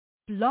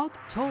Blog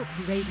Talk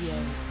Radio.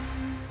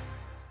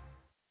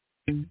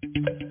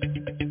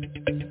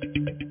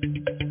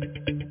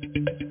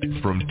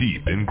 From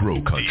deep in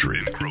Grow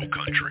Country.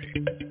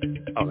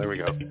 Oh, there we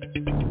go.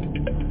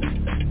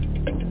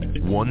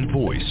 One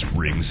voice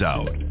rings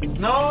out.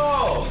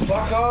 No!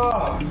 Fuck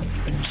off!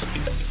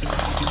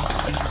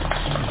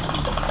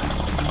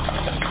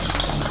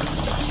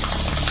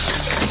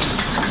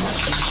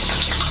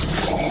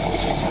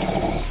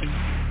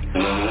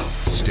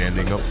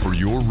 Standing up for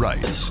your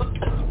rights.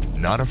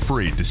 Not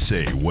afraid to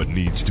say what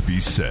needs to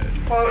be said.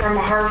 Quote from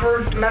a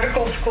Harvard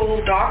Medical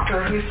School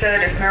doctor who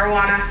said if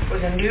marijuana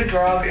was a new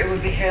drug, it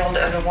would be hailed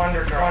as a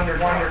wonder drug.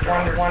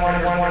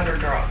 Wonder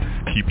drug.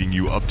 Keeping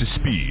you up to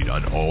speed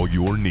on all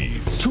your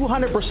needs.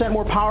 200%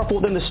 more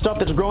powerful than the stuff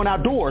that's grown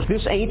outdoors.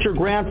 This ain't your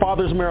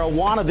grandfather's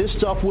marijuana. This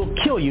stuff will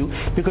kill you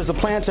because the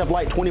plants have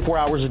light 24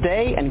 hours a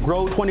day and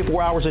grow 24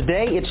 hours a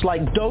day. It's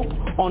like dope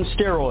on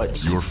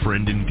steroids. Your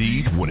friend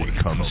indeed when it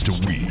comes to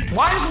weed.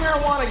 Why is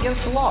marijuana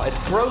against the law? It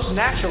grows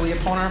naturally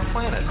upon our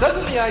planet.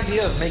 Doesn't the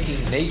idea of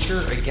making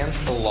nature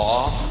against the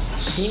law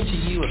seem to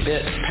you a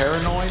bit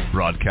paranoid?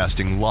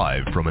 Broadcasting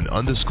live from an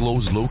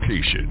undisclosed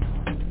location,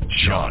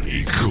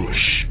 Johnny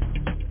Kush.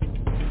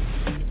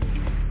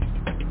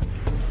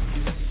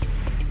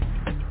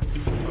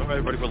 All right,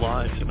 everybody, we're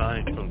live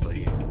tonight from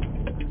the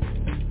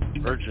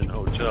Virgin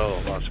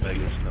Hotel, Las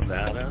Vegas,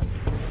 Nevada.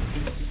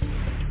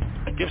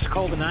 Give us a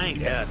call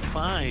tonight at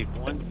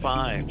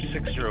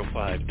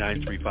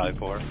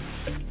 515-605-9354.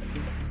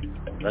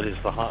 That is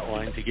the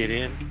hotline to get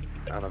in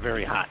on a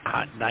very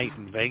hot night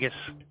in Vegas.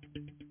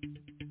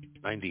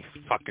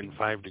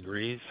 95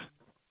 degrees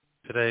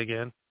today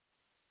again.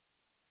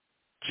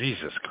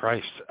 Jesus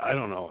Christ, I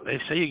don't know. They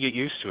say you get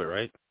used to it,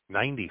 right?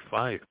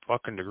 95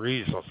 fucking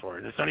degrees elsewhere,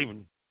 and it's not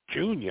even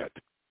June yet.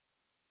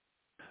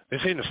 They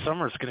say in the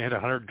summer it's going to hit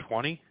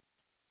 120.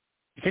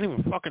 You can't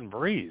even fucking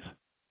breathe.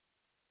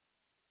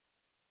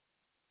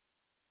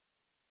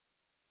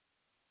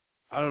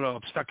 I don't know.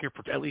 I'm stuck here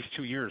for at least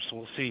 2 years, so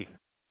we'll see.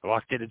 I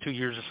locked in 2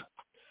 years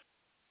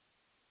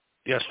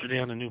yesterday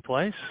on a new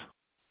place.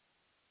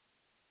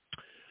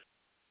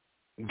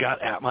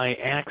 Got at my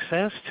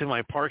access to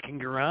my parking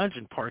garage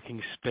and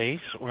parking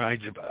space where I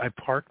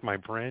parked my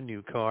brand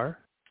new car.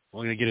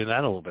 We're going to get into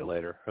that a little bit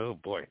later. Oh,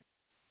 boy.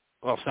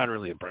 Well, it's not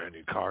really a brand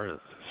new car. The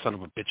son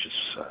of a bitch is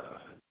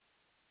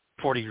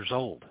 40 years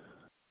old.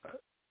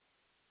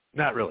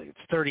 Not really. It's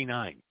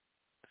 39.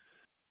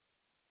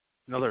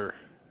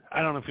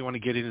 I don't know if you want to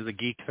get into the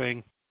geek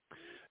thing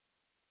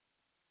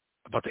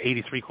about the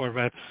 83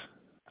 Corvettes.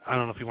 I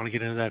don't know if you want to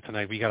get into that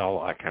tonight. We got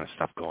all that kind of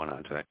stuff going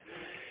on tonight.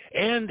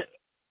 And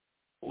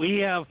we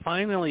have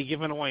finally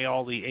given away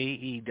all the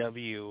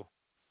AEW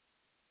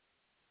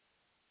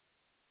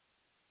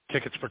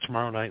tickets for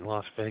tomorrow night in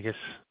Las Vegas.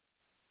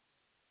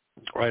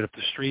 Right up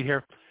the street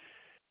here.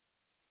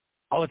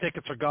 All the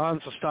tickets are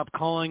gone, so stop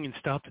calling and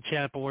stop the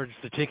chat boards.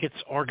 The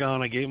tickets are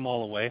gone. I gave them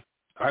all away.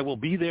 I will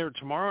be there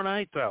tomorrow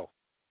night, though.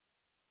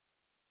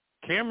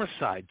 Camera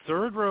side,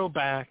 third row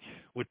back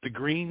with the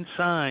green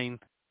sign,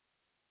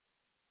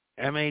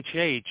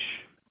 MHH,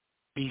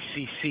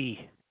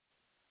 BCC.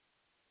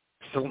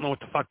 Still don't know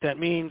what the fuck that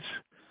means,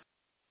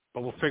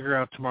 but we'll figure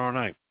out tomorrow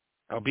night.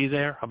 I'll be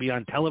there. I'll be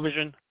on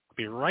television. I'll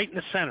be right in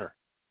the center.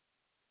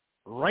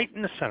 Right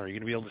in the center. You're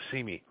going to be able to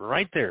see me.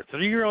 Right there.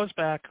 3 rows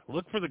back.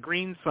 Look for the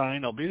green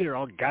sign. I'll be there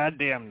all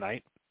goddamn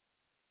night.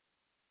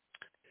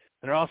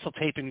 They're also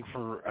taping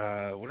for,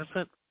 what is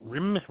that?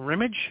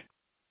 Rimmage?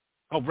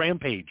 Oh,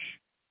 Rampage.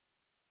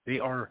 They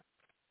are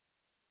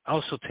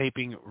also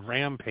taping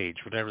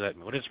Rampage, whatever that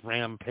means. What is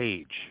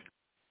Rampage?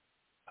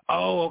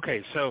 Oh,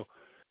 okay. So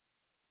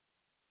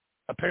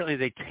apparently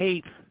they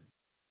tape.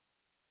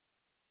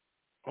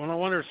 Oh, no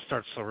wonder it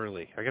starts so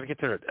early. I got to get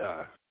there at,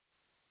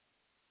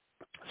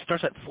 it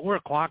starts at 4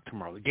 o'clock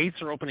tomorrow. The gates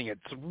are opening at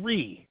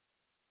 3.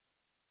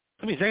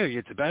 That means I got to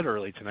get to bed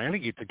early tonight. I got to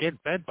get to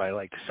bed by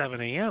like 7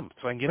 a.m.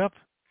 so I can get up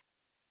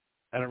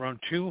at around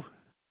 2.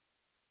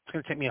 It's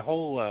going to take me a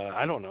whole,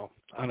 I don't know,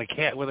 with a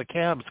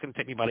cab, it's going to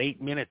take me about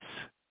 8 minutes.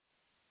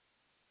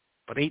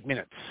 About 8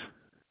 minutes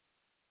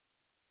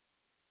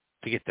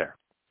to get there.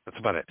 That's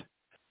about it.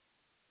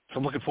 So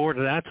I'm looking forward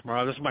to that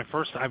tomorrow. This is my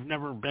first, I've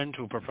never been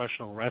to a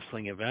professional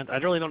wrestling event. I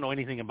really don't know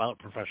anything about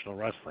professional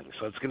wrestling,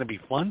 so it's going to be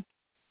fun.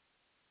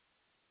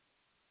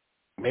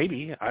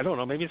 Maybe. I don't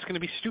know. Maybe it's going to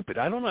be stupid.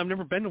 I don't know. I've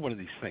never been to one of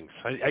these things.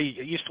 I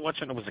used to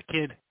watch it when I was a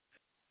kid.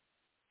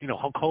 You know,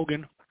 Hulk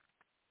Hogan.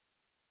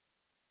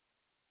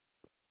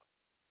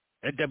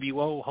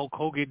 NWO, Hulk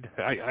Hogan.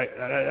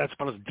 That's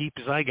about as deep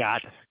as I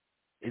got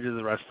into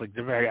the wrestling.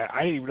 I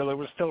didn't even know there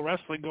was still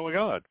wrestling going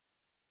on.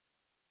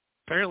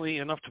 Apparently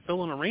enough to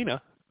fill an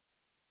arena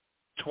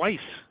twice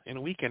in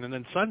a weekend. And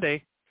then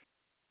Sunday,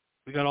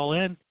 we got All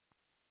In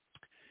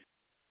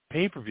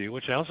pay-per-view,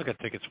 which I also got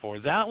tickets for.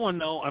 That one,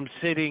 though, I'm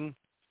sitting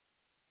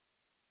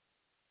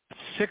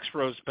 6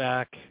 rows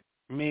back,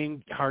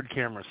 main hard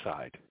camera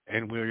side.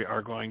 And we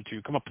are going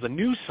to come up with a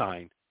new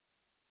sign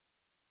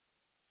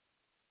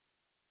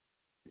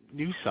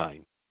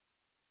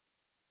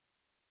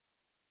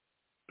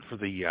for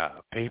the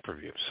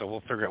pay-per-view, so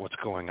we'll figure out what's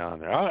going on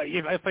there.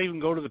 If I even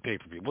go to the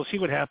pay-per-view, we'll see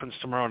what happens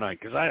tomorrow night,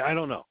 because I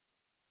don't know.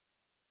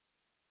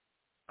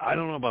 I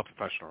don't know about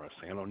professional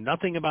wrestling. I know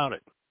nothing about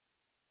it.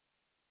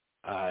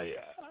 I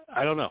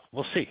don't know.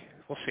 We'll see.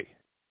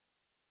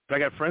 But I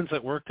got friends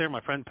that work there.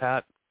 My friend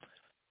Pat,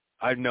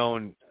 I've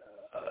known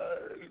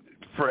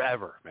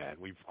forever, man.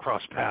 We've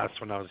crossed paths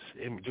when I was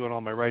doing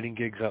all my writing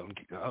gigs out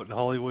in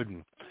Hollywood,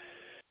 and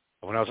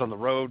when I was on the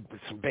road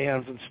with some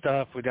bands and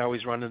stuff, we'd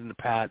always run into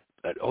Pat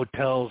at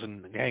hotels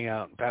and hang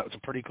out. And Pat was a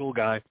pretty cool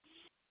guy.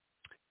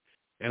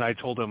 And I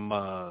told him,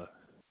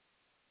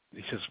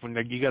 he says, when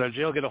you get out of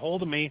jail, get a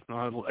hold of me, and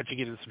I'll let you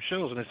get into some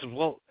shows. And I said,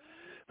 well,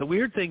 the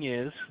weird thing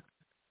is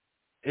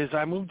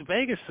I moved to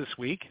Vegas this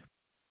week,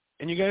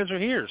 and you guys are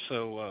here.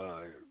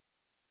 So,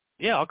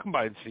 yeah, I'll come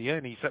by and see you.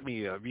 And he sent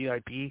me a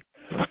VIP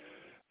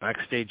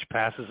backstage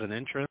passes and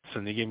entrance,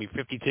 and they gave me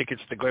 50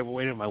 tickets to give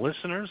away to my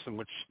listeners, and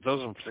which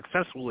those have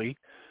successfully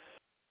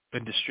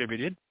been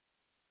distributed.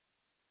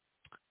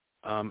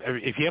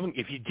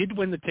 If you did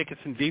win the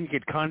tickets and didn't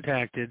get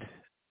contacted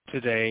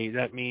today,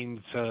 that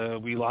means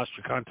we lost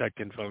your contact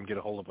info, and get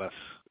a hold of us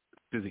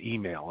through the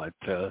email at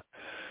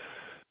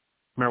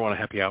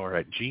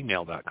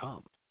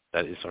marijuanahappyhour@gmail.com.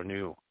 That is our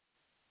new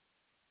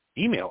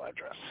email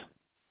address.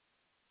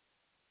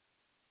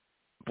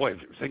 Boy,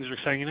 things are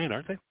exciting tonight,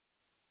 aren't they?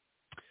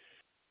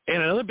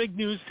 And another big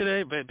news that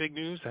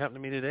happened to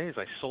me today is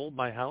I sold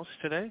my house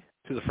today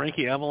to the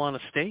Frankie Avalon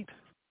estate.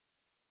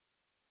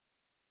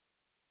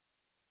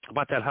 I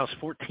bought that house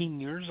 14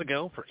 years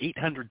ago for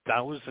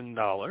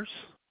 $800,000.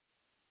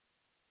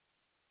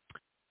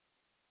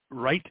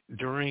 Right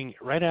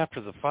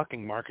after the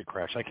fucking market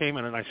crash. I came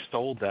in and I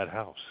stole that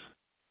house.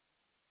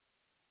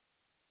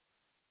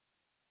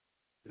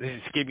 They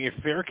just gave me a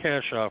fair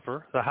cash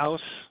offer. The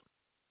house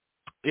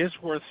is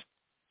worth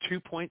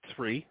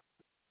 $2.3.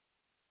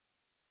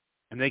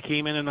 And they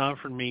came in and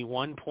offered me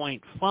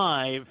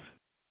 $1.5,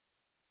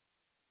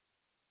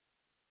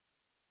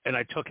 and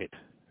I took it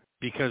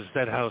because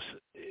that house,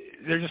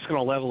 they're just going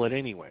to level it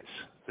anyways.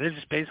 They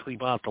just basically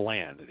bought the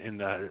land and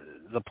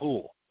the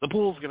pool. The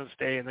pool's going to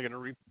stay, and they're going to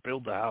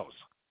rebuild the house.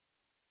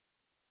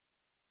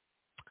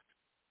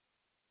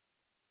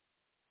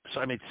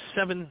 So I made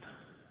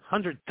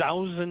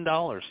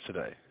 $700,000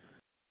 today,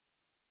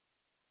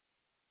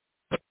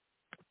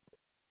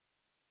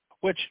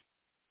 which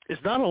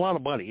it's not a lot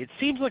of money. It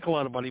seems like a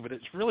lot of money, but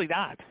it's really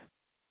not.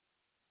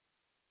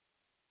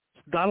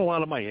 It's not a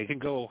lot of money. It can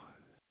go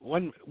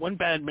one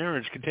bad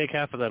marriage can take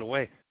half of that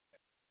away.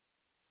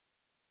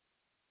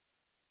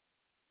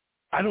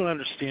 I don't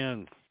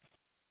understand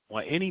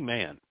why any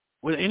man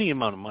with any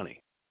amount of money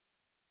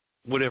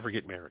would ever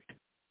get married.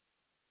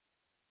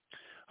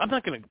 I'm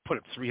not going to put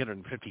up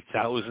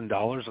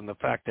 $350,000 on the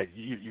fact that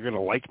you're going to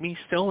like me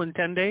still in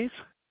 10 days.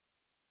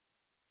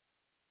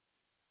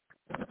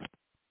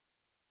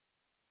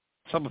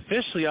 So I'm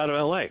officially out of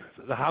L.A.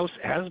 The house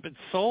has been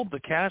sold. The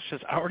cash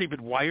has already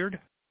been wired.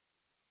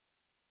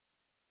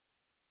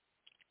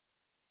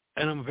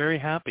 And I'm very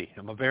happy.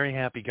 I'm a very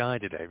happy guy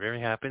today,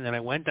 very happy. And then I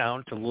went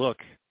down to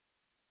look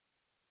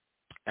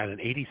at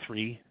an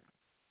 83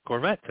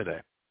 Corvette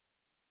today.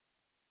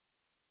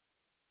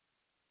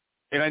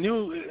 And I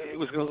knew it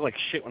was going to look like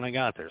shit when I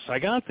got there. So I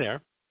got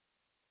there,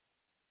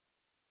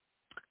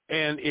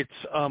 and it's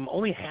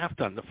only half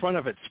done. The front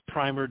of it's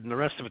primered, and the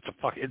rest of it's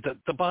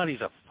the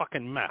body's a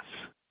fucking mess.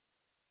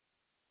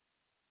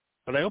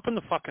 But I opened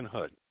the fucking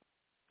hood.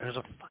 There's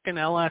a fucking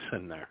LS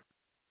in there.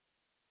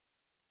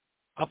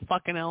 A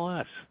fucking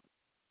LS.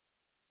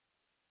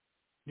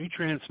 New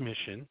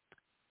transmission,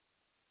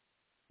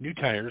 new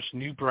tires,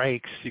 new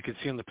brakes. You can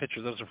see on the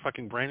picture, those are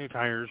fucking brand new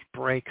tires,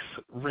 brakes,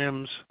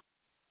 rims.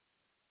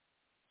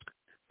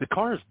 The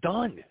car is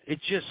done.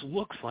 It just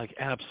looks like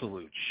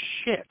absolute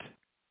shit.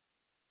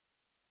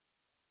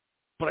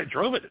 But I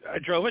drove it.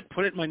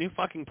 Put it in my new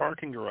fucking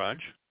parking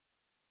garage.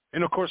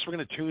 And, of course, we're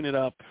going to tune it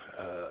up.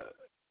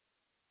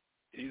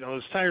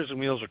 Those tires and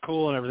wheels are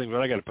cool and everything,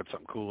 but I got to put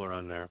something cooler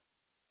on there.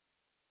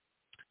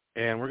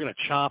 And we're going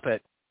to chop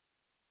it.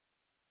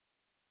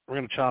 We're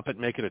going to chop it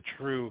and make it a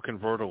true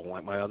convertible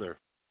like my other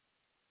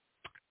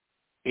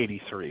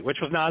 83, which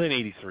was not an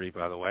 83,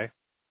 by the way.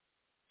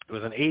 It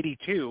was an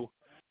 82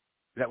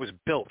 that was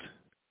built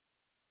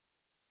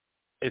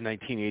in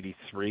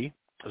 1983. It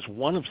was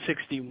one of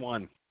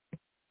 61.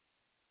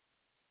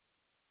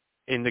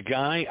 And the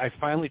guy, I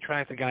finally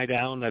tracked the guy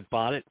down that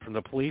bought it from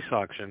the police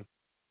auction.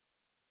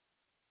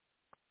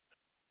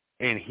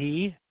 And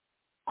he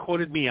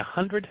quoted me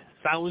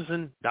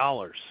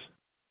 $100,000.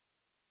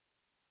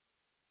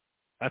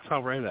 That's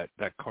how rare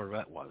that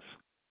Corvette was.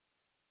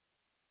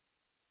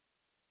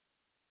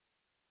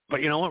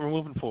 But you know what? We're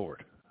moving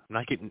forward.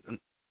 I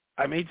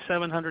made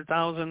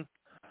 $700,000,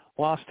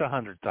 lost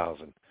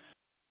 $100,000.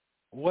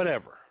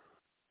 Whatever.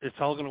 It's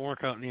all going to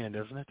work out in the end,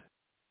 isn't it?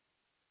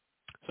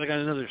 So I got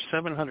another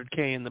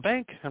 $700K in the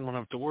bank. I don't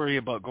have to worry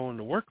about going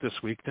to work this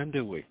week, then,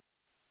 do we?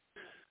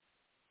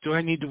 Do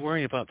I need to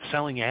worry about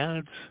selling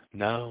ads?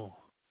 No.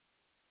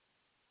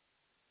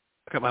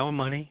 I got my own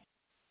money.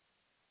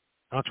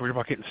 I don't have to worry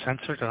about getting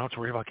censored. I don't have to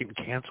worry about getting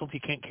canceled. You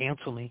can't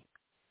cancel me.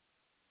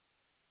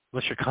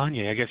 Unless you're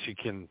Kanye, I guess you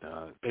can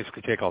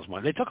basically take all his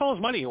money. They took all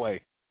his money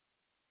away.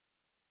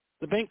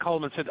 The bank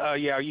called him and said,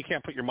 yeah, you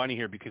can't put your money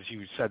here because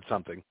you said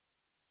something.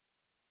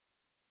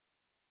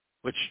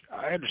 Which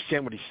I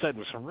understand what he said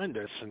was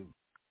horrendous,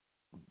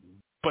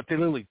 but they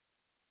literally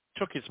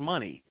took his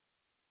money.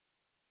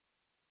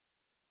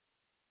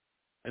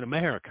 In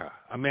America,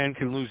 a man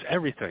can lose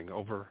everything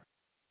over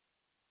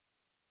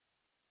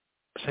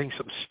saying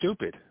something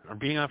stupid or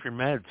being off your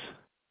meds.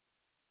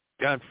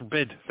 God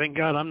forbid. Thank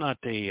God I'm not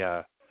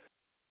a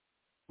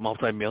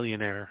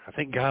multimillionaire.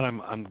 Thank God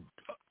I'm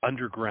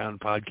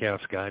underground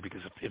podcast guy,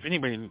 because if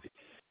anybody,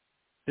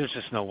 there's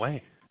just no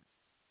way.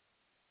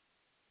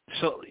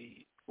 So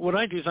what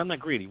I do is I'm not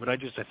greedy. What I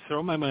do is I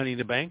throw my money in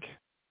the bank,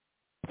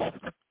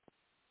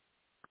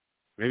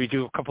 maybe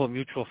do a couple of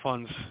mutual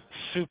funds,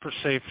 super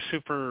safe,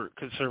 super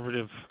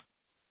conservative,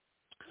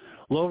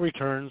 low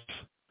returns,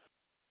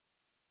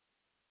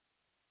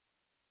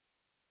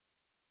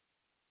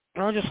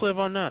 or I'll just live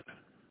on that.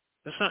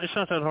 It's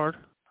not that hard.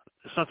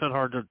 It's not that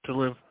hard to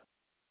live.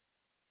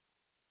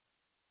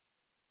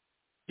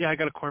 Yeah, I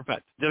got a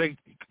Corvette.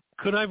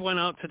 Could I have went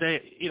out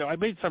today? I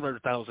made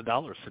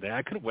 $700,000 today.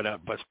 I could have went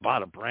out and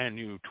bought a brand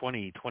new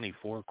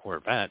 2024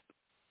 Corvette.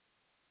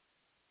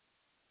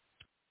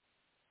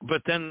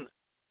 But then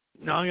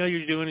now all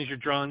you're doing is you're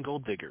drawing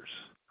gold diggers.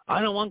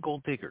 I don't want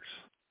gold diggers.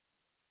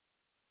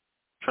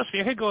 Trust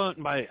me, I could go out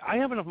and buy. I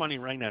have enough money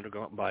right now to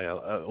go out and buy a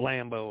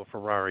Lambo, a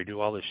Ferrari, do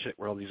all this shit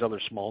where all these other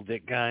small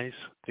dick guys,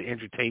 the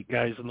Andrew Tate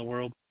guys in the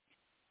world,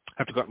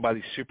 have to go out and buy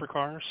these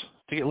supercars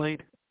to get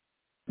laid.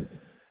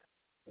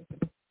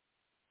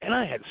 And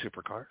I had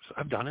supercars.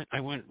 I've done it. I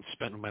went and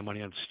spent my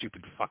money on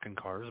stupid fucking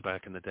cars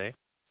back in the day.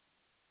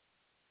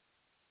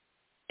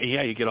 And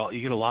yeah, you get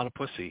a lot of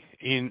pussy.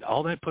 And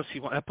all that pussy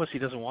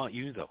doesn't want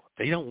you though.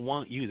 They don't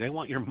want you. They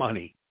want your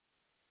money.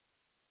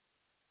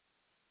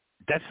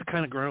 That's the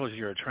kind of girls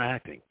you're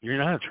attracting. You're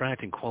not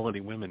attracting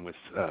quality women with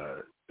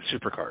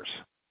supercars.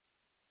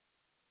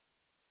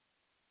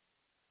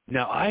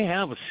 Now, I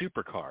have a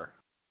supercar,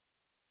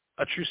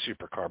 a true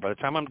supercar. By the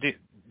time I'm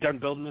done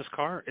building this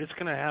car, it's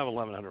going to have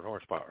 1,100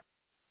 horsepower.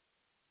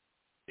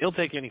 It'll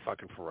take any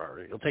fucking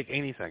Ferrari. It'll take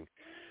anything.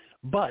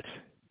 But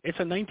it's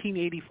a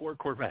 1984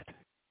 Corvette.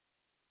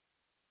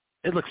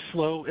 It looks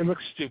slow. It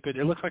looks stupid.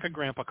 It looks like a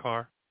grandpa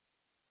car.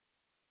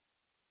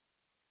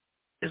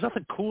 There's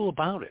nothing cool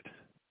about it.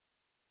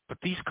 But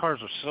these cars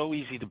are so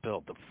easy to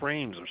build. The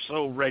frames are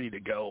so ready to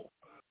go.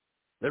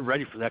 They're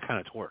ready for that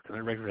kind of torque.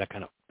 They're ready for that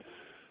kind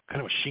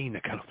of machine,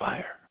 that kind of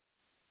fire.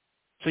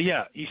 So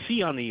yeah, you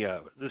see on the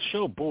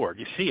show board,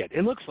 you see it.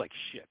 It looks like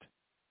shit.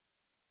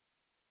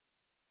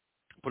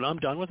 But I'm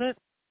done with it.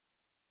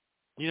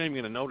 You're not even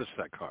going to notice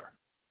that car.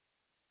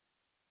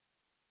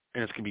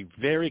 And it's going to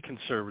be very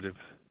conservative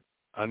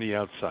on the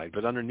outside.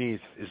 But underneath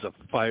is a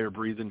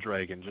fire-breathing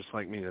dragon, just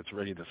like me, that's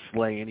ready to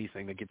slay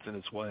anything that gets in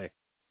its way.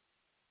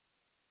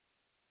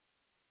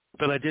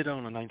 But I did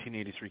own a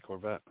 1983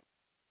 Corvette.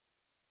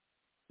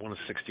 One of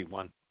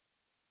 61.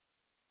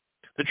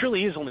 There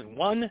truly is only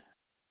one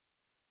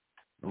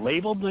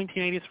labeled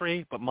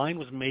 1983, but mine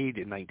was made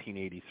in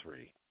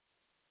 1983.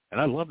 And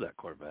I love that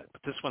Corvette.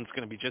 But this one's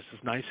going to be just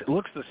as nice. It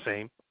looks the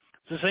same.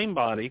 It's the same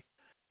body.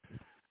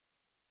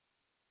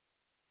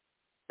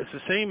 It's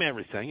the same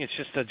everything. It's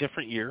just a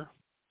different year.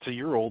 It's a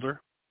year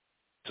older.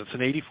 So it's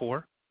an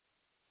 84.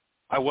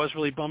 I was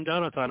really bummed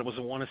out. I thought it was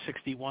a 1 of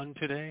 61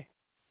 today.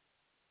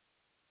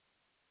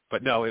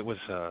 But no, it's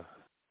a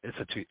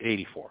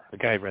 84. The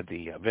guy read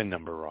the VIN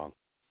number wrong.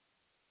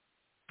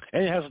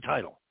 And it has a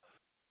title.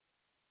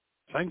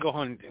 So I can go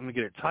on and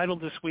get it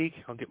titled this week.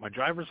 I'll get my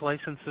driver's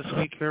license this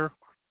week here.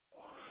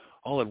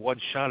 All in one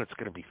shot. It's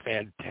going to be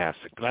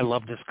fantastic. But I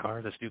love this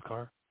car, this new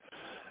car.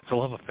 It's a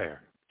love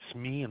affair. It's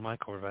me and my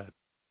Corvette.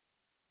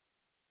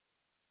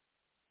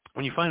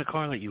 When you find a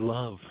car that you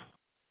love,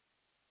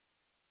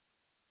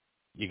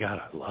 you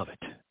got to love it.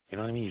 You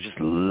know what I mean? You just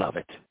love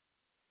it.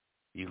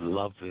 You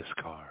love this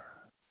car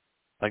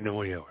like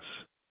nobody else.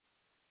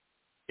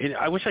 And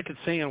I wish I could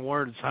say in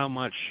words how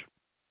much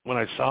when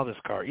I saw this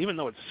car, even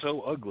though it's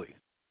so ugly.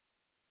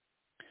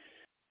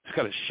 It's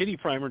got a shitty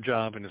primer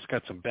job, and it's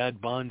got some bad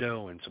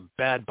Bondo and some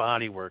bad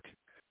body work.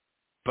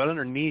 But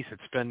underneath,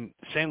 it's been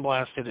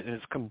sandblasted, and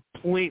it's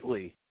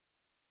completely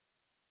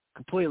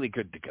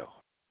good to go.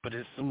 But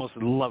it's the most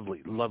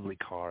lovely, lovely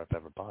car I've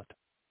ever bought.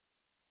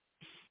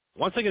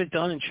 Once I get it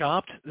done and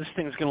chopped, this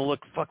thing is going to look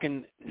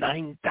fucking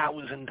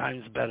 9,000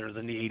 times better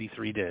than the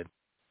 83 did.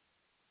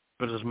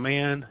 But this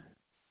man,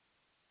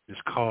 this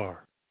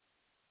car,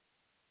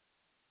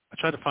 I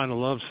tried to find a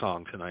love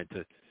song tonight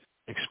to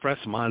express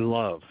my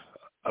love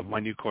of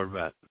my new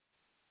Corvette.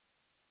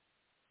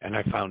 And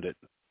I found it.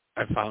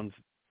 I found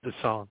the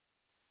song.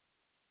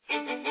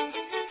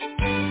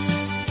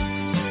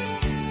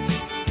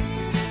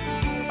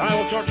 All right,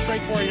 we'll talk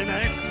straight for you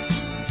tonight.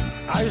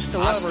 I used to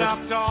love her.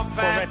 I stopped off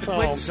at the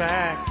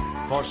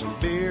Kwiksack for some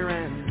beer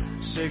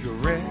and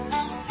cigarettes.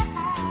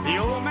 The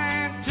old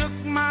man took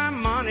my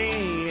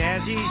money as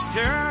says he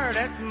sure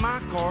that's my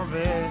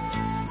Corvette.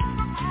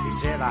 He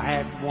said I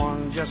had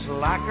one just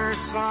like her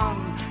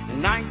son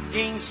in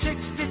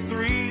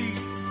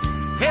 1963.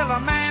 Till a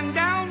man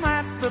down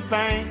at the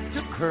bank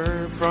took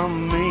her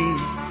from me.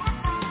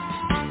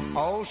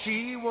 Oh,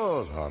 she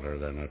was hotter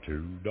than a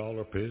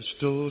 $2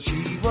 pistol.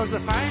 She was the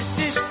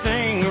fastest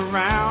thing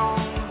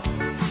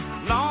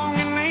around. Long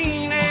and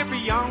lean,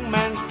 every young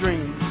man's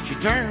dream. She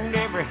turned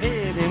every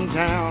head in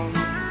town.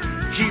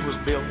 She was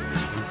built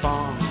and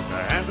fun to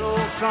handle,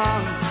 son.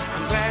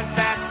 I'm glad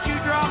that you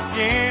dropped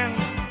in.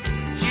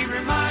 She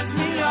reminds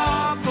me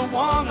of the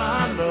one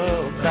I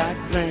loved back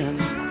then.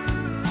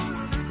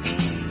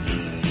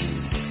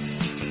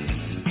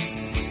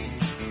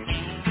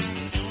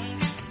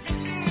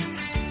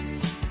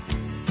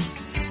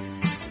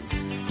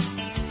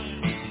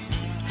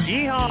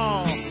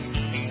 Yeehaw!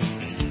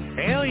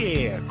 Hell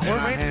yeah, Corvette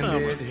I Summer.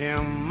 handed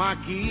him my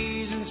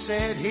keys and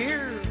said,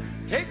 here,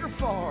 take her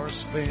for a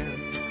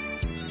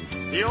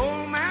spin. The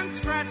old man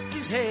scratched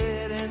his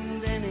head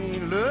and then he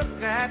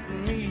looked at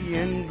me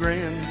and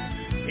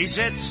grinned. He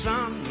said,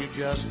 son, you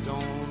just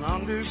don't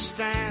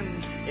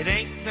understand. It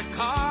ain't the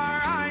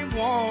car I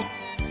want.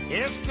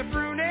 It's the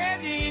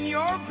brunette in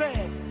your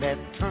bed that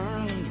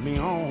turns me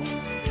on.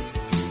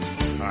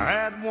 I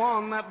had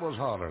one that was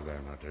hotter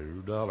than a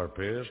 $2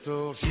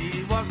 pistol.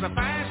 She was the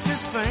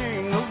fastest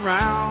thing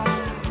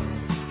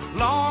around.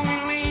 Long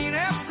and lean,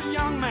 every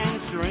young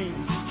man's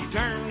dream. She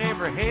turned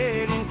every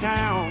head in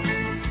town.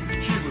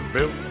 She was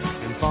built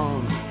and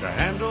fun to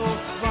handle,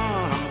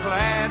 son. I'm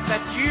glad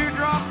that you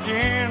dropped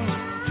in.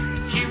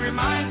 She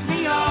reminds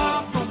me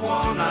of the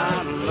one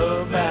I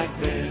loved back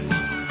then.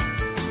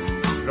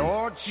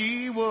 Lord,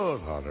 she was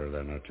hotter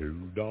than a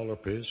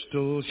 $2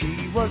 pistol.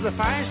 She was the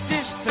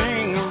fastest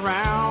thing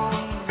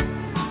around.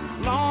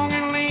 Long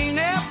and lean,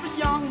 every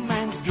young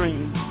man's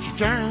dream. She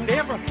turned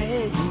every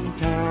head in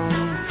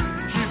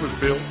town. She was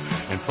built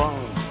and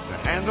fun to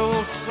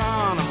handle,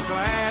 son. I'm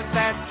glad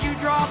that you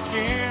dropped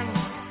in.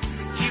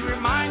 She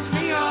reminds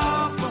me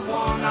of the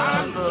one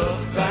I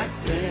loved back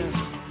then.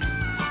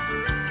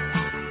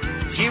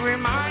 She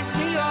reminds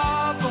me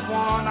of the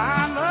one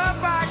I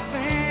loved back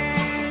then.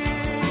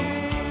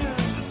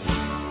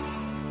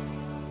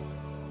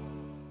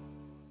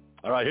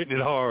 All right, hitting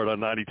it hard on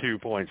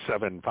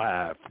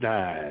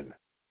 92.759.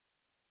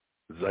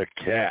 The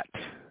Cat,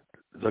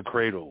 the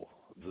Cradle,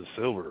 the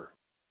Silver.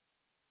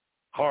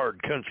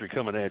 Hard country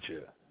coming at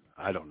you.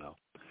 I don't know.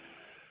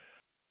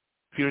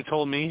 If you'd have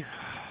told me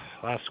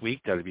last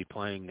week that I'd be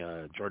playing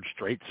George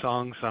Strait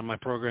songs on my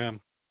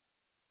program,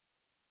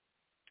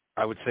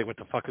 I would say, what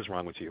the fuck is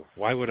wrong with you?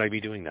 Why would I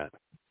be doing that?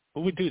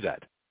 Who would do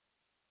that?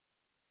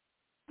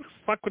 Who the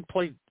fuck would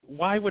play?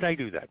 Why would I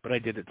do that? But I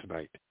did it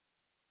tonight.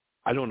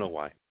 I don't know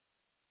why.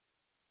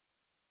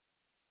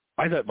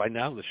 I thought by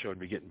now the show would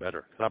be getting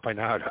better. Not by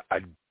now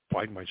I'd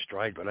find my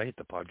stride, but I hit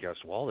the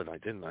podcast wall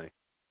tonight, didn't I?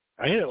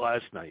 I hit it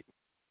last night.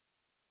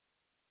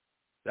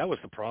 That was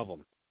the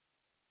problem.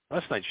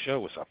 Last night's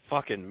show was a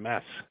fucking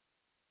mess.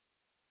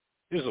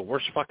 It was the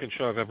worst fucking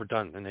show I've ever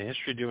done in the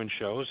history of doing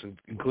shows, and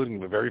including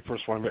the very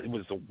first one. It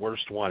was the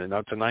worst one. And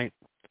now tonight,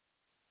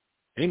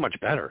 it ain't much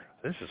better.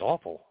 This is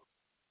awful.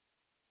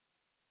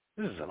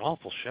 This is an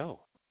awful show.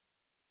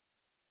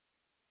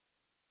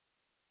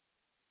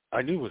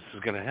 I knew this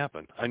was going to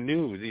happen. I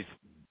knew these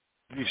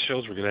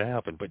shows were going to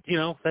happen. But, you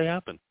know, they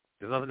happen.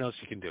 There's nothing else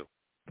you can do.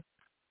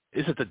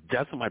 Is it the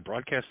death of my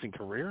broadcasting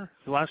career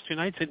the last two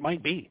nights? It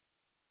might be.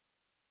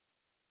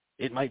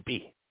 It might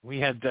be. We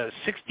had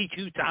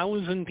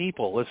 62,000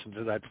 people listen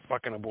to that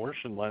fucking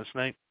abortion last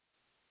night.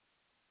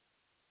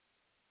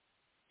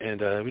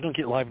 And we don't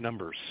get live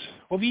numbers.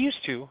 Well, we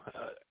used to.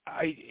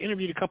 I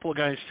interviewed a couple of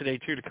guys today,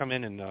 too, to come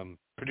in and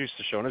produce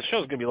the show. And the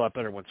show's going to be a lot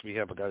better once we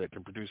have a guy that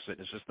can produce it.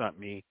 It's just not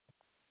me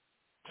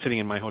sitting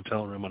in my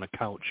hotel room on a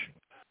couch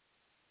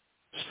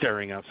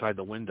staring outside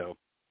the window.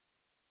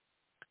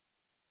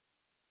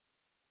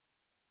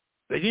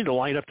 They need to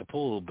light up the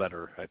pool a little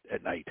better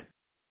at night.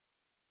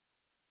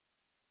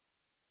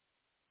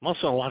 I'm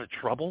also in a lot of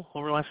trouble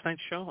over last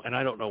night's show, and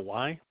I don't know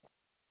why.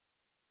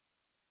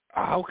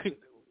 How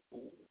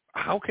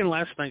can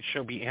last night's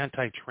show be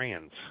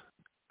anti-trans?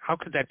 How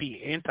could that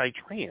be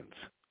anti-trans?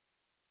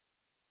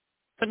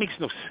 That makes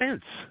no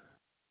sense.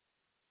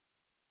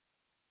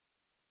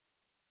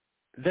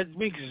 That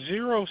makes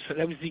zero sense.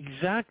 That was the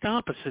exact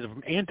opposite of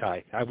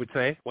anti, I would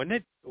say, wasn't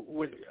it?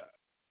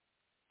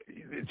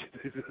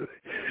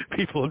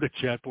 People in the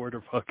chat board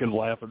are fucking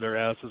laughing their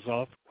asses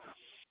off.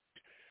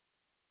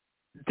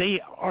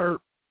 They are...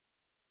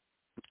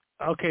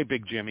 Okay,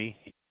 Big Jimmy.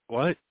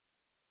 What?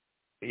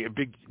 Yeah,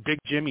 Big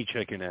Jimmy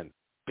checking in.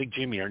 Big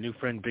Jimmy, our new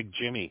friend Big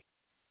Jimmy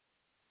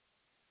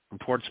from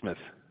Portsmouth.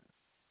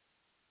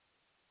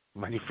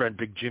 My new friend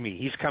Big Jimmy.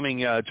 He's coming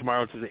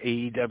tomorrow to the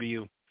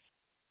AEW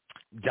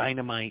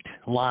Dynamite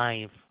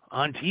Live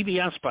on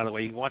TBS, by the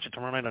way. You can watch it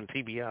tomorrow night on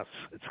TBS.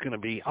 It's going to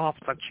be off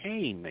the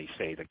chain, they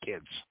say, the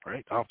kids,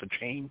 right? Off the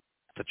chain?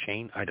 The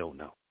chain? I don't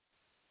know.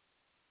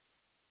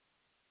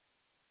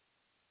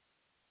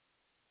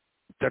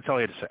 That's all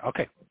I had to say.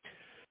 Okay.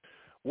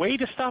 Way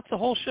to stop the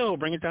whole show,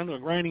 bring it down to a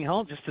grinding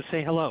halt just to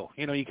say hello.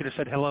 You know, you could have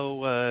said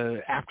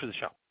hello after the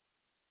show.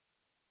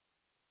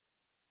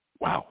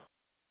 Wow.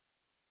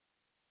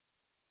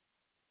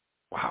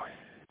 Wow.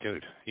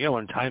 Dude, you gotta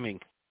learn timing.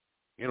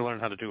 You gotta learn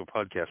how to do a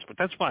podcast. But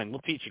that's fine. We'll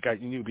teach you guys,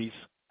 you newbies.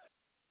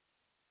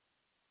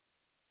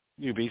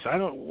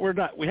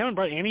 We haven't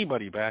brought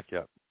anybody back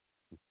yet.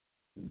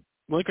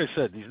 Like I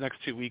said, these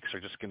next 2 weeks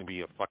are just gonna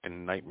be a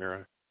fucking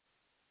nightmare.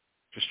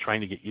 Just trying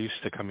to get used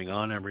to coming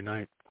on every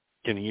night.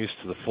 Getting used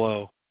to the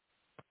flow,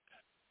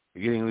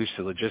 getting used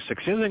to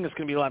logistics. The other thing that's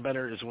going to be a lot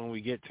better is when we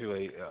get to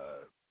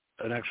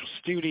an actual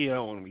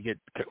studio, when we get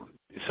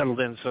settled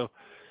in. So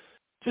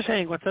just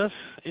hang with us.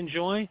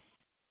 Enjoy.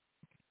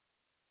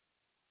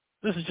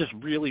 This is just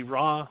really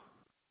raw,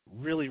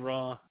 really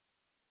raw.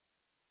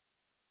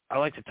 I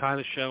like to tie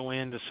the show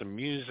into some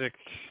music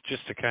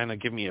just to kind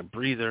of give me a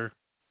breather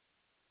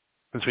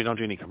since we don't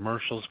do any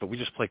commercials, but we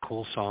just play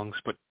cool songs.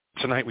 But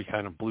tonight we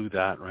kind of blew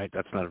that, right?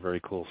 That's not a very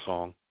cool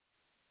song.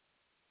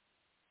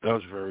 That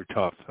was very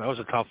tough. That was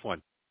a tough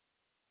one.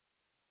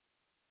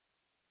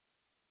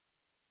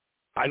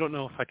 I don't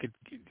know if I could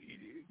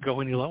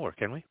go any lower,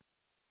 can we?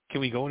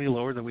 Can we go any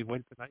lower than we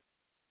went tonight?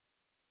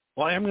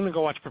 Well, I am going to go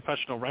watch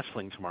professional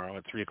wrestling tomorrow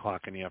at 3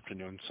 o'clock in the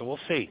afternoon, so we'll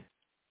see.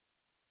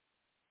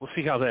 We'll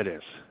see how that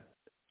is.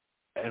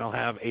 And I'll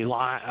have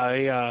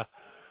I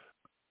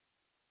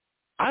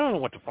don't know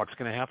what the fuck's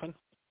going to happen.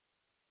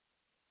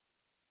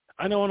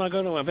 I know when I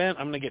go to an event,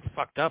 I'm going to get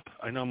fucked up.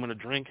 I know I'm going to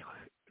drink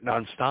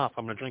nonstop.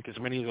 I'm going to drink as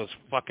many of those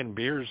fucking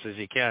beers as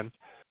you can.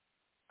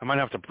 I might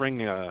have to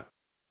bring, it's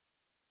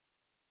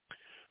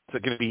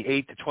going to be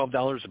 $8 to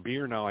 $12 a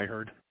beer now, I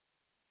heard.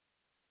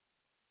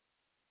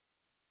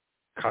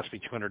 It cost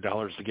me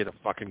 $200 to get a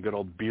fucking good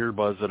old beer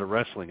buzz at a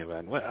wrestling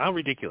event. How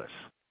ridiculous.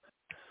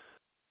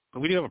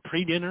 But we do have a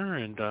pre-dinner,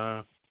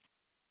 and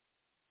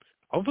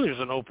hopefully there's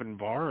an open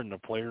bar in the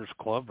Players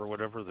Club or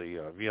whatever,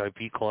 the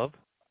VIP club.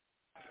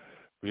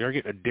 We are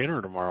getting a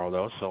dinner tomorrow,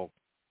 though, so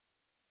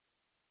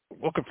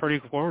looking pretty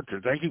forward to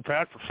it. Thank you,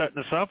 Pat, for setting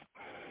this up.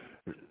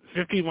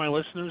 50 of my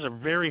listeners are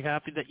very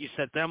happy that you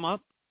set them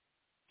up.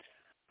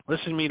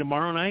 Listen to me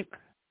tomorrow night.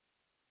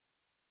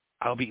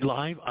 I'll be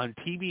live on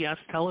TBS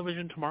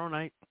television tomorrow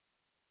night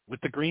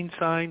with the green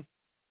sign,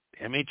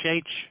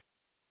 MHH.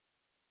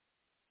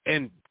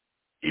 And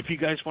if you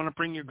guys want to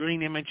bring your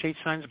green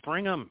MHH signs,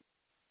 bring them.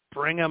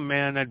 Bring them,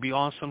 man. That'd be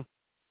awesome.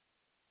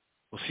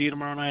 We'll see you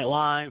tomorrow night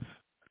live.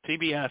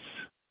 TBS.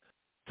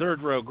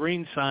 Third row,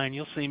 green sign.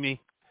 You'll see me.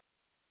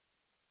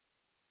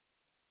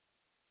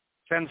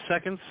 10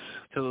 seconds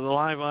to the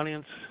live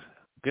audience.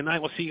 Good night.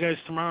 We'll see you guys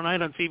tomorrow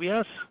night on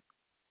TBS.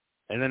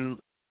 And then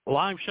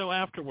live show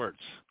afterwards.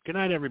 Good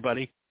night,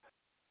 everybody.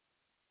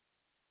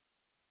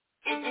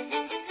 No,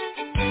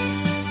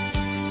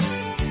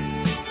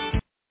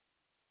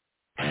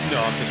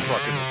 I'm just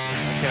fucking.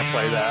 I can't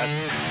play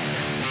that.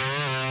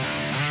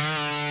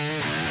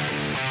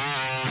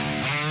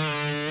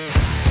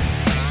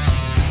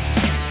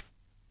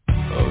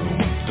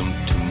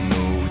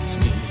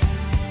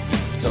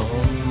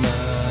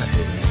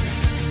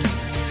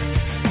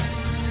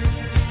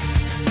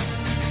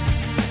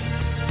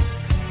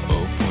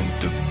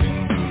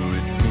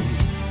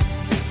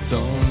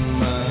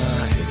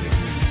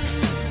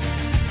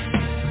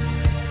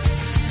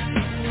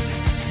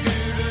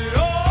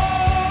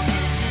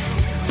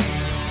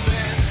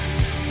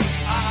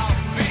 I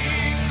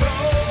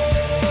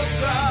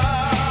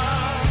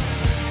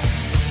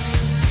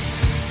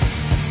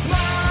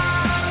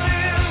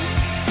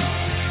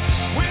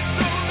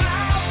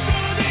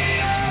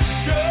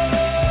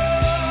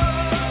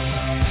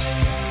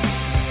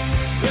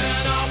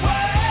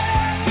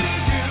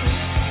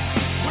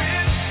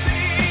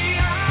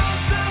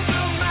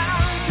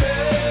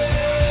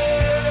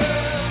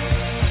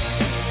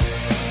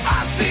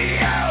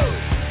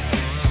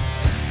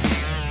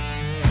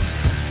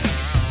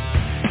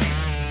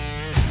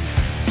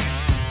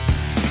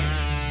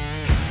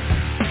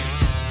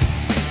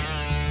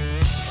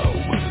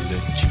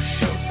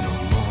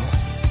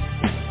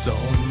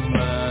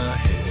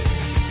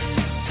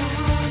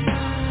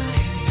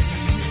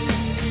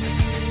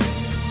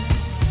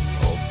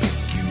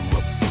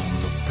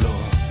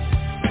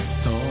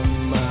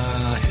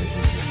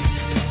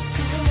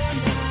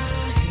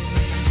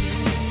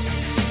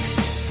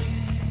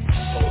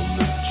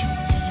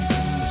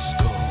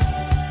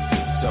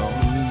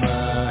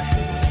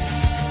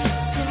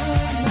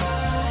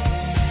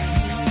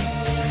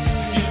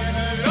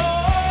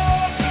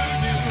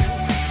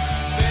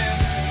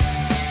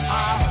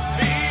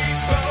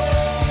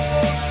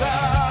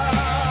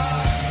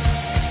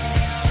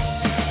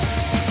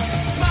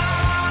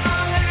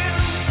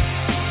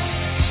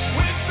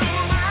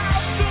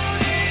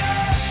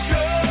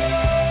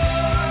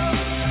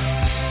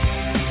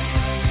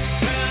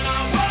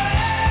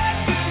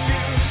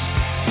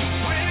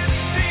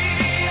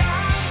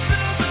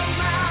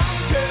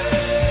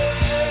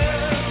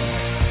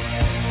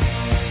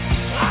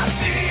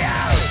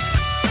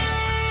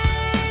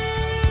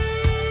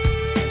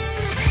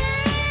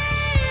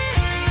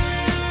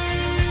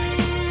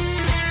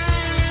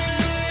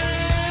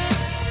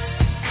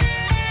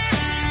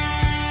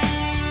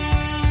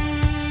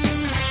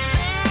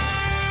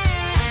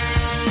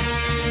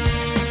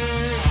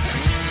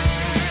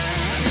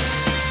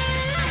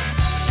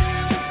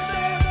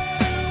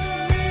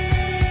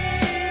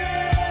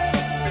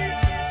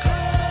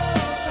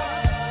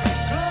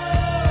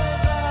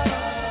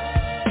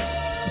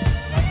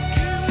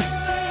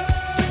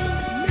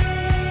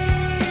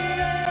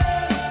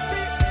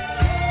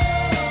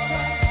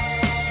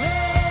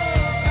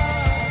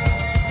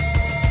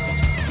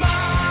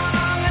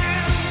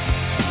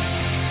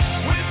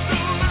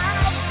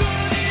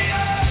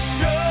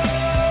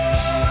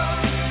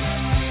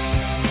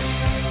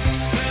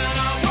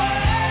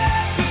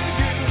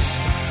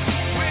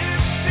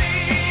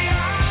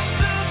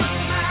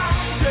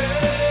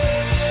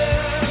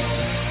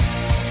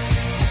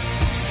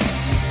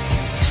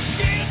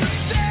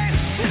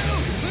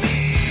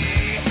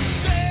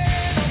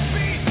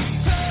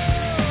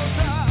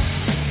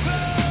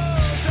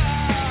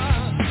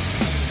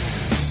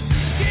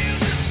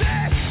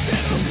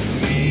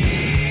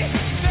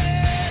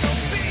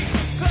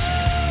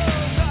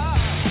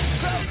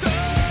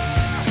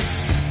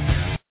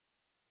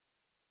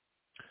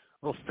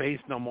little faith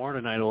no more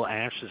tonight, a little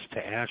ashes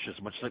to ashes,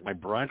 much like my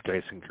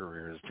broadcasting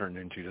career has turned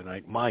into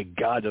tonight. My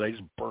God, did I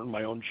just burn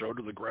my own show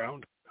to the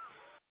ground?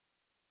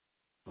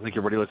 I think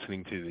everybody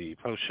listening to the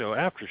post-show,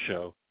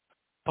 after-show,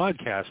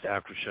 podcast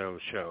after-show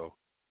show,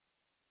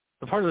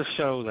 the part of the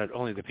show that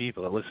only the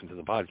people that listen to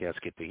the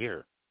podcast get to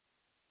hear,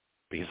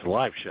 because the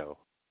live show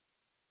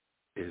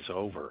is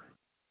over.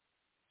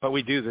 But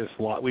we do this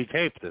live. We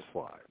tape this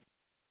live.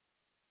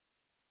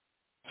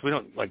 So we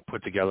don't, like,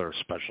 put together a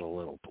special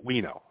little,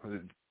 we know.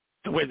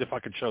 The way the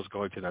fucking show's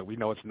going tonight, we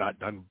know it's not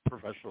done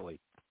professionally.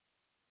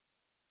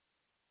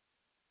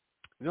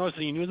 You know,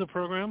 so you knew the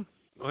program,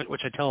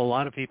 which I tell a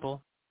lot of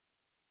people,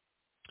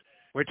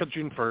 wait till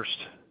June 1st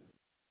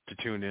to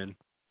tune in.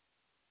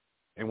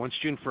 And once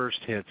June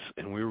 1st hits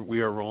and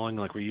we are rolling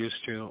like we used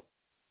to,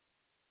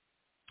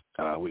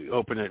 we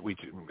open it, we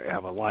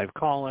have a live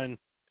call-in.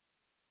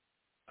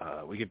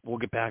 We'll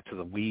get back to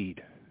the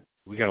weed.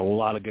 We got a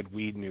lot of good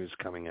weed news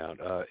coming out.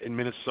 In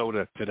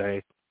Minnesota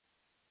today,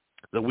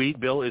 the weed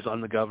bill is on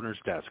the governor's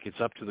desk. It's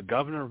up to the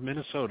governor of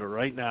Minnesota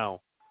right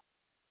now.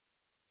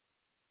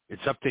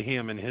 It's up to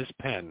him and his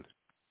pen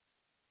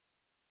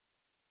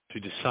to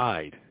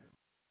decide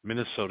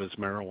Minnesota's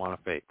marijuana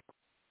fate.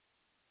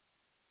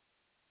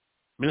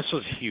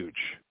 Minnesota's huge.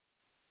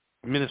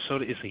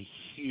 Minnesota is a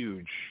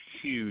huge,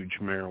 huge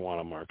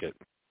marijuana market.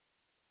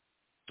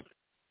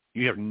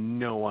 You have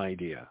no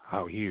idea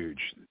how huge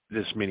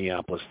this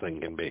Minneapolis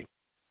thing can be.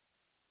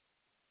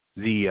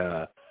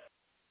 They're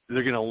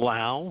going to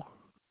allow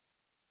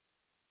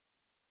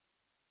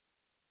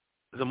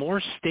the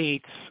more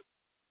states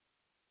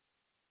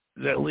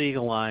that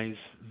legalize,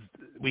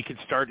 we could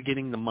start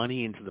getting the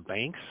money into the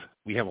banks.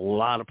 We have a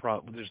lot of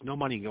problems. There's no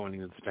money going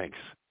into the banks.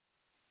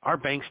 Our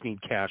banks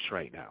need cash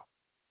right now.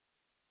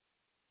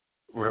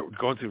 We're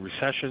going through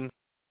recession.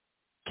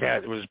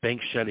 There was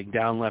banks shutting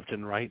down left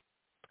and right.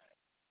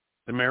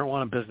 The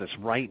marijuana business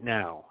right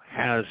now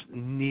has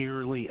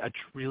nearly $1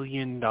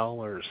 trillion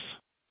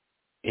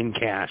in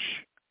cash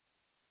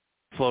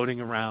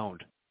floating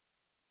around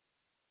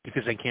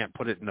because they can't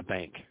put it in the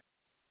bank.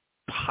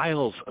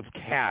 Piles of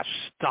cash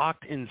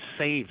stocked in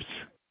safes.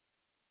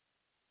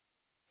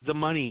 The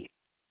money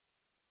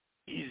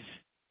is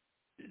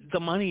the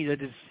money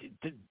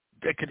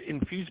that could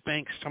infuse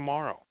banks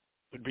tomorrow.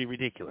 Would be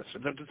ridiculous.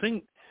 The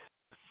thing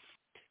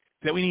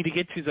that we need to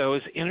get to, though,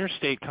 is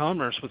interstate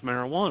commerce with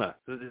marijuana.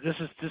 This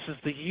is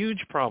the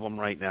huge problem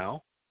right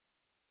now,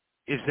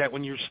 is that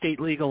when your state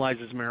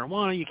legalizes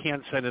marijuana, you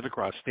can't send it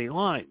across state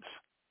lines.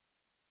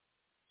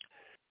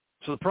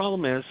 So the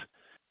problem is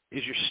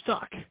you're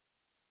stuck.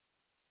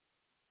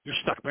 You're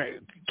stuck.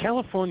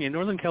 California,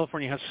 Northern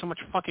California has so much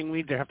fucking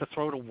weed they have to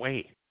throw it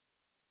away.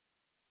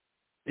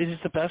 It is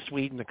the best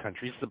weed in the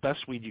country. It's the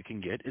best weed you can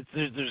get.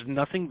 There's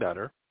nothing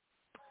better.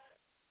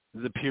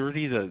 The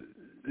purity, the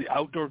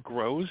outdoor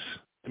grows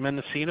in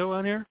Mendocino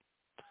out here,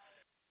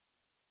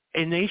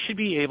 and they should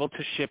be able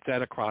to ship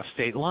that across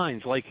state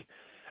lines. Like,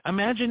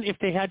 imagine if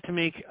they had to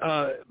make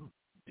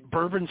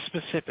bourbon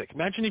specific.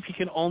 Imagine if you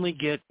can only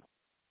get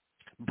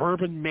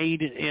bourbon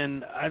made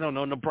in, I don't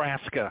know,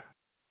 Nebraska.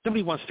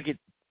 Nobody wants to get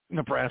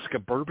Nebraska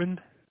bourbon.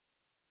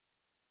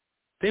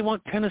 They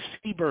want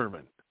Tennessee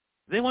bourbon.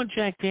 They want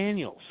Jack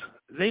Daniels.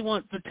 They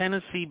want the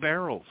Tennessee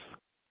barrels.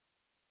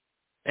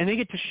 And they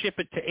get to ship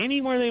it to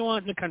anywhere they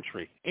want in the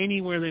country,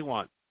 anywhere they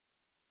want.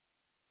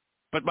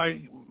 But my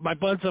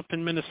buds up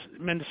in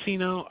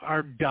Mendocino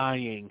are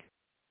dying.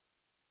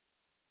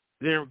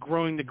 They're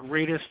growing the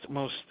greatest,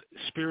 most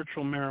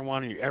spiritual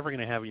marijuana you're ever going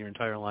to have in your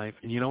entire life.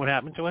 And you know what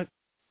happened to it?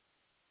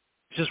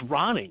 It's just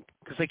rotting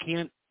because they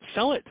can't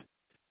sell it.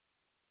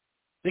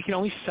 They can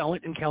only sell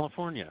it in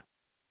California.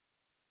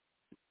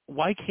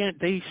 Why can't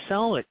they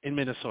sell it in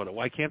Minnesota?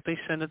 Why can't they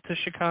send it to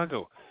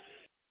Chicago?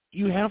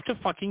 You have to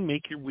fucking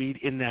make your weed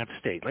in that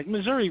state. Like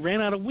Missouri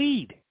ran out of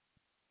weed.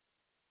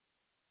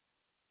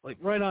 Like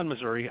right on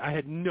Missouri. I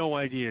had no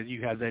idea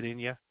you had that in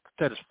you.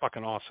 That is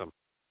fucking awesome.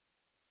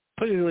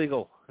 Put it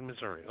illegal in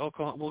Missouri.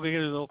 Oklahoma, we'll get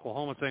into the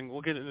Oklahoma thing. We'll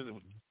get into the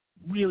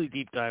really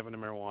deep dive into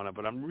marijuana.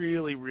 But I'm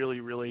really, really,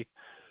 really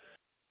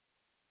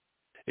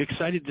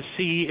excited to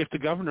see if the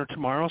governor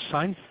tomorrow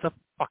signs the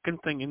fucking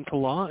thing into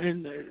law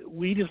and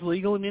weed is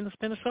legal in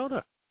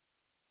Minnesota.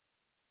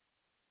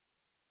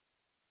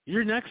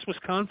 You're next,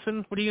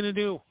 Wisconsin. What are you going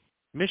to do?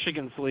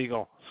 Michigan's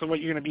legal. So what,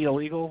 you're going to be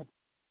illegal?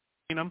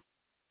 You know?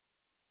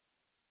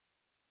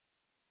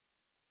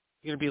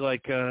 You're going to be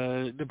like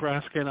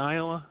Nebraska and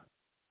Iowa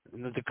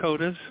and the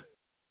Dakotas?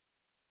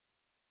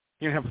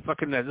 You're going to have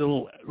fucking that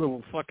little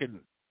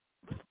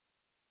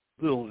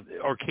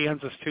or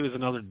Kansas, too, is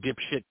another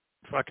dipshit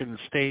fucking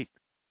state.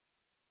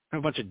 A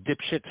bunch of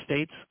dipshit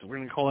states. We're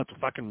going to call that the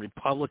fucking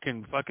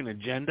Republican fucking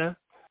agenda.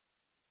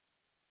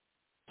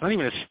 It's not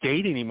even a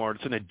state anymore.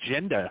 It's an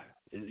agenda.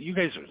 You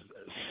guys are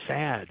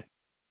sad.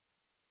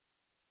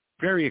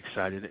 Very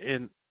excited.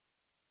 And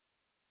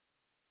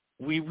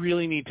we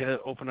really need to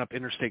open up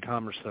interstate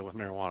commerce, though, with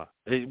marijuana.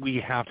 We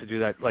have to do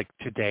that, like,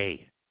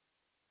 today.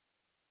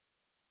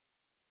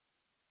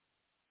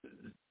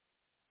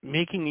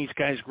 making these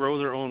guys grow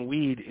their own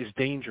weed is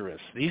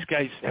dangerous. These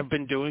guys have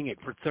been doing it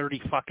for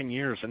 30 fucking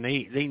years, and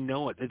they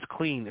know it. It's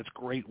clean. It's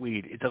great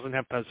weed. It doesn't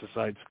have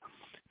pesticides.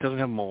 It doesn't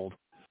have mold.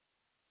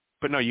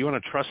 But no, you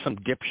want to trust some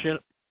dipshit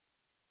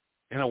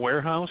in a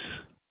warehouse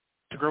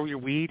to grow your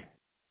weed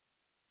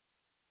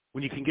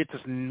when you can get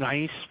this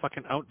nice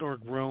fucking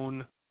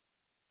outdoor-grown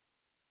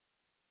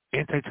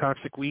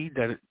antitoxic weed?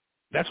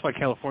 That's why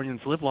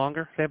Californians live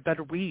longer. They have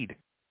better weed.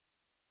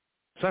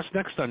 So that's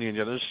next on the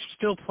agenda. There's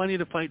still plenty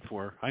to fight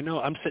for. I know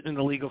I'm sitting in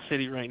the legal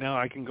city right now.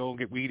 I can go and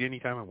get weed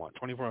anytime I want,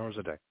 24 hours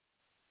a day.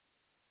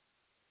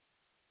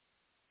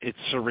 It's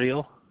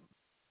surreal.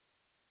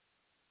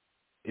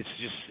 It's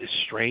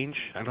strange.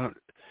 When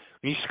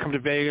you used to come to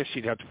Vegas,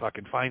 you'd have to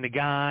fucking find a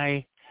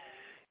guy.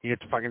 You'd have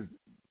to fucking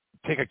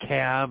take a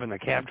cab, and the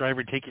cab driver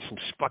would take you some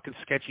fucking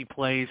sketchy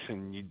place,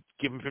 and you'd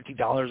give him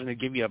 $50, and they'd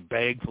give you a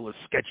bag full of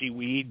sketchy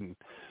weed, and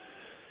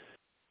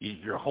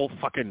your whole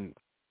fucking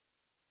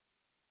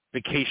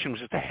vacation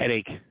was just a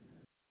headache.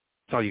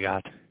 That's all you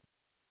got.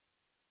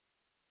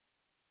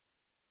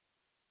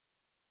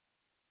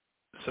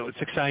 So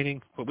it's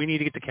exciting, but we need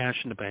to get the cash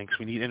in the banks.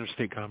 We need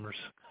interstate commerce.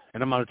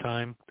 And I'm out of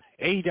time.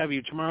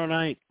 AEW tomorrow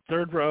night,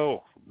 third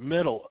row,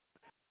 middle,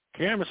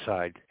 camera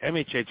side,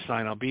 MHH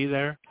sign. I'll be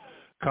there,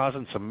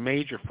 causing some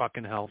major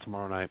fucking hell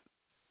tomorrow night.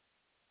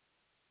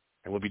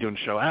 And we'll be doing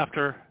a show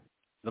after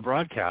the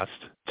broadcast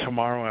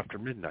tomorrow after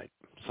midnight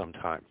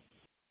sometime,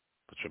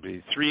 which will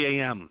be 3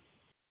 a.m.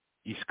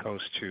 East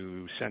Coast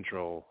to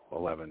Central,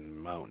 11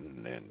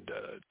 Mountain, and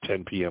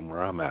 10 p.m.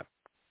 where I'm at.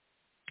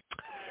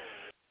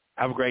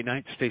 Have a great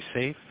night. Stay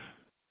safe.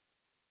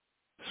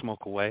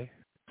 Smoke away.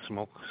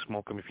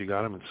 Smoke them if you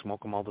got them, and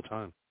smoke them all the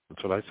time.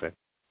 That's what I say.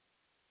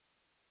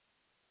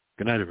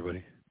 Good night,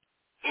 everybody.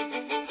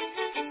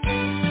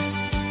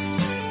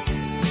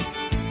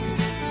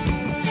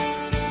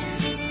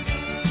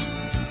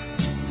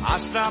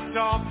 I stopped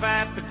off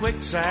at the Quick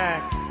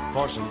Sack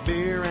for some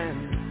beer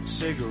and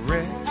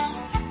cigarettes.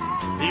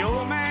 The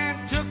old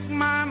man took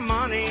my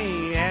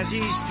money as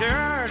he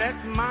stared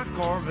at my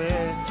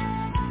Corvette.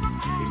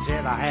 He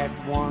said I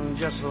had one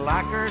just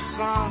like her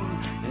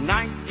son in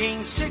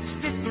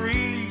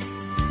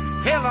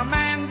 1963. Hell, a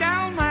man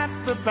down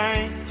at the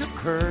bank took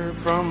her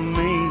from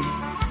me.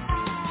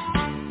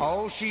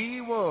 Oh,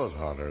 she was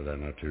hotter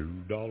than a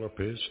 $2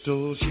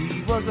 pistol.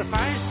 She was the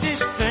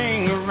fastest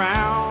thing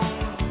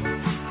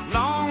around.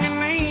 Long and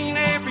lean,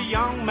 every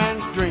young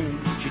man's dream.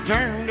 She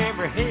turned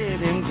every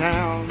head in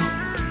town.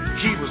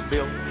 She was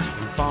built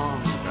and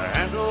formed to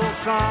handle,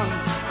 son.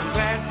 I'm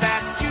glad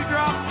that you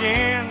dropped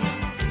in.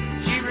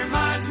 She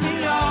reminds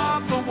me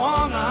of the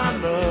one I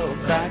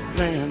loved back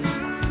then.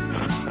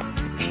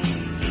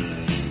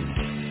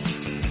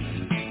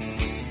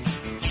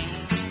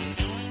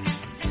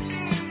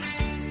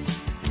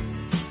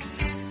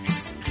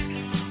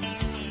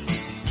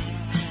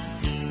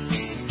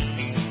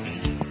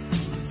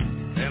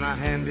 Then I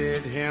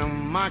handed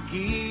him my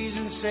keys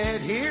and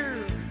said,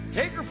 here,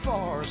 take her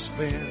for a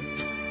spin.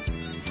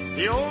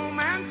 The old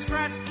man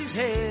scratched his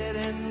head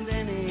and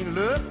then he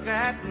looked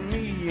at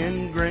me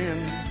and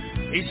grinned.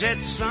 He said,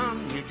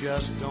 son, you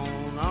just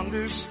don't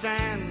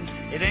understand.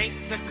 It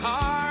ain't the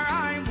car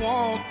I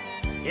want.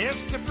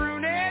 It's the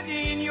brunette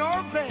in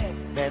your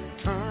bed that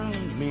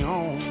turns me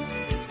on.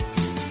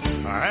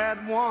 I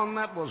had one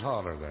that was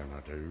hotter than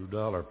a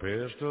 $2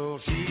 pistol.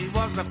 She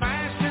was the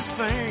fastest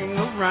thing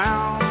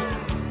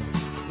around.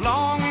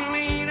 Long and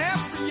lean,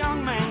 every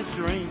young man's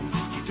dream.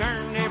 She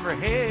turned every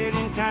head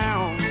in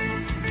town.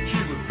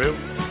 She was built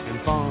and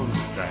fun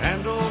to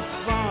handle,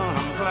 son.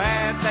 I'm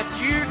glad that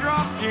you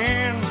dropped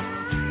in.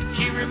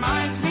 She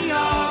reminds me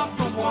of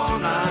the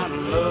one I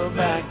loved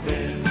back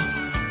then.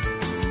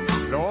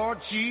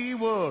 Lord, she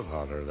was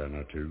hotter than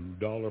a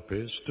 $2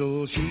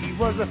 pistol. She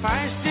was the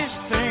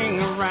fastest thing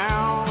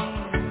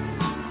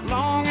around.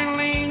 Long and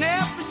lean,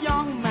 every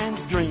young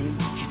man's dream.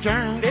 She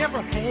turned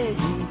every head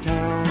in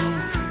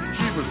town.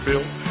 She was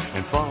built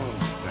and fun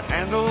to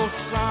handle,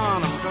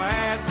 son. I'm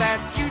glad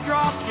that you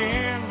dropped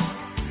in.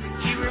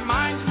 She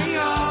reminds me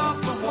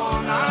of the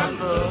one I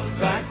loved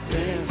back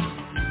then.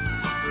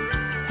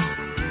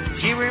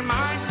 She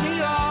reminds me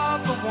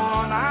of the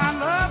one I